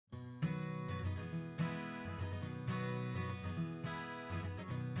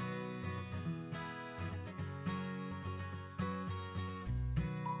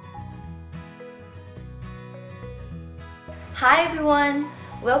Hi everyone!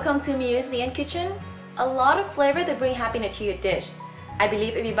 Welcome to Mirizan Kitchen. A lot of flavor that bring happiness to your dish. I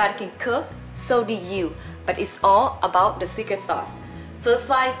believe everybody can cook, so do you. But it's all about the secret sauce. So that's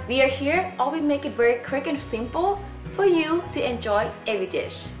why we are here. All we make it very quick and simple for you to enjoy every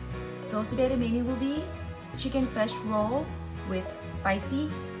dish. So today the menu will be chicken fish roll with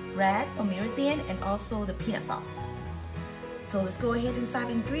spicy red from Mirizan and also the peanut sauce. So let's go ahead and start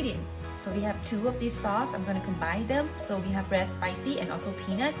the ingredient. So we have two of these sauce. I'm going to combine them. So we have red spicy and also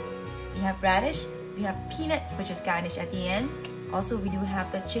peanut. We have radish. We have peanut, which is garnished at the end. Also, we do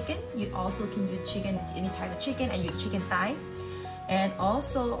have the chicken. You also can use chicken, any type of chicken. I use chicken thigh. And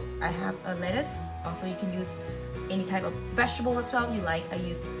also, I have a lettuce. Also, you can use any type of vegetable as well you like. I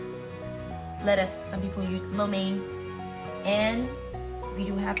use lettuce. Some people use lo mein. And we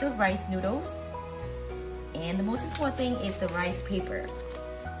do have the rice noodles. And the most important thing is the rice paper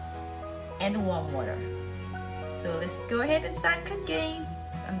and the warm water. So let's go ahead and start cooking.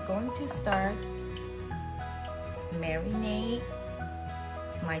 I'm going to start marinate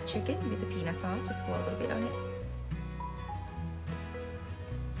my chicken with the peanut sauce. Just pour a little bit on it.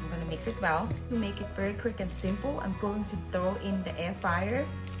 I'm going to mix it well. To make it very quick and simple, I'm going to throw in the air fryer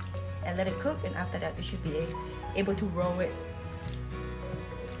and let it cook, and after that we should be able to roll it.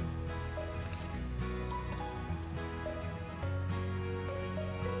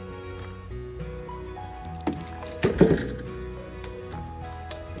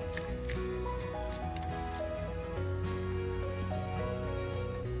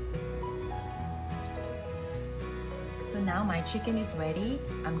 So now my chicken is ready.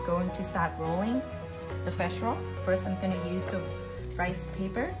 I'm going to start rolling the fish roll. First, I'm going to use the rice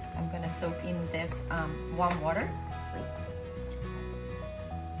paper. I'm going to soak in this warm water.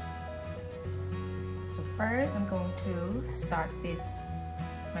 So first, I'm going to start with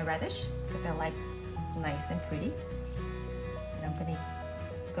my radish because I like nice and pretty. And I'm going to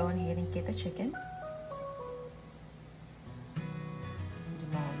go ahead and get the chicken.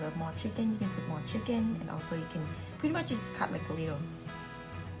 More chicken, you can put more chicken, and also you can pretty much just cut like a little.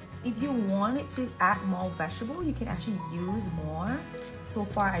 If you wanted to add more vegetable, you can actually use more. So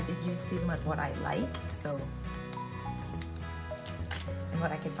far I just use pretty much what I like, so and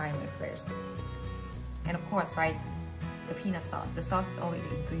what I can find with first. And of course, right, the peanut sauce. The sauce is already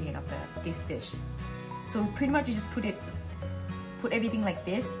the ingredient of this dish. So pretty much you just put everything like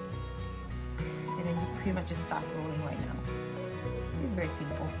this, and then you pretty much just start rolling right now. It's very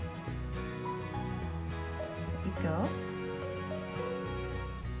simple. There we go.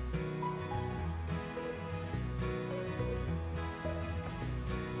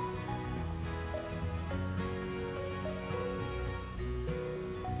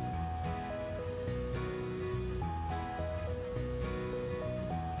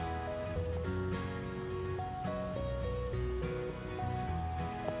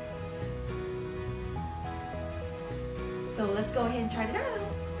 So let's go ahead and try it out.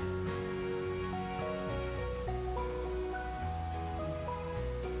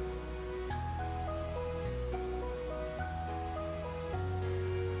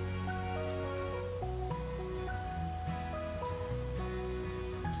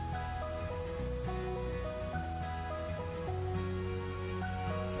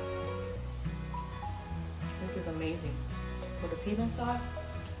 This is amazing. For the peanut sauce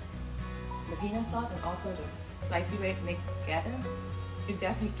and also the spicy red mixed together, it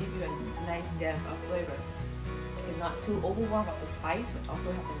definitely gives you a nice depth of flavor. It's not too overwhelmed of the spice, but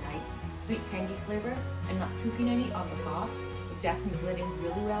also have a nice sweet tangy flavor, and not too peanutty on the sauce. It definitely blends in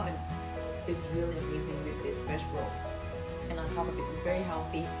really well, and it's really amazing with this fish roll. And on top of it, it's very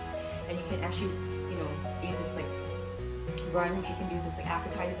healthy, and you can actually, eat this like brunch. You can use this like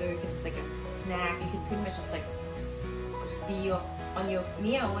appetizer. You can use like a snack. You can pretty much just be on your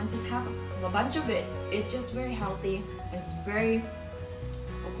meal and just have a bunch of it. It's just very healthy. It's very,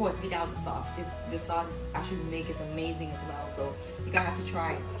 of course, without the sauce. The sauce actually make it amazing as well. So you gotta have to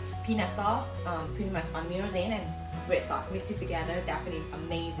try peanut sauce, pretty much on Mirizan, and red sauce. Mix it together. Definitely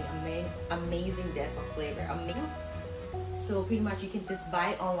amazing, amazing depth of flavor. Amazing. So pretty much you can just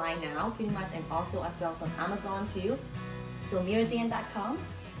buy it online now, pretty much, and also as well as on Amazon too. So Mirizan.com,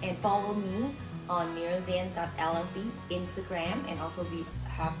 and follow me on Mirizan.llc Instagram, and also we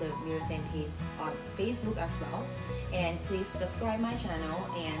have the Mirizan page on Facebook as well. And please subscribe my channel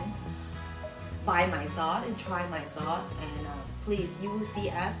and buy my sauce and try my sauce. And please, you will see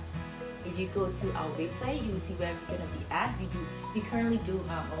us if you go to our website. You will see where we're gonna be at. We currently do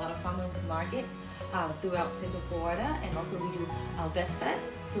a lot of farmer market throughout Central Florida, and also we do Vest Fest.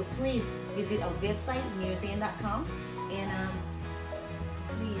 So please visit our website Mirizan.com, and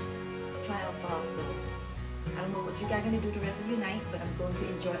please try our sauce. So I don't know what you guys are gonna do the rest of your night, but I'm going to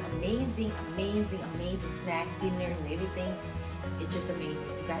enjoy amazing, amazing, amazing snack, dinner, and everything. It's just amazing.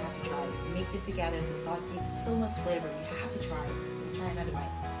 You guys have to try it. Mix it together. The salt gives so much flavor. You have to try it. Try another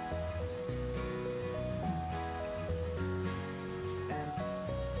bite.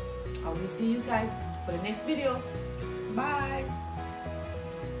 I will see you guys for the next video. Bye.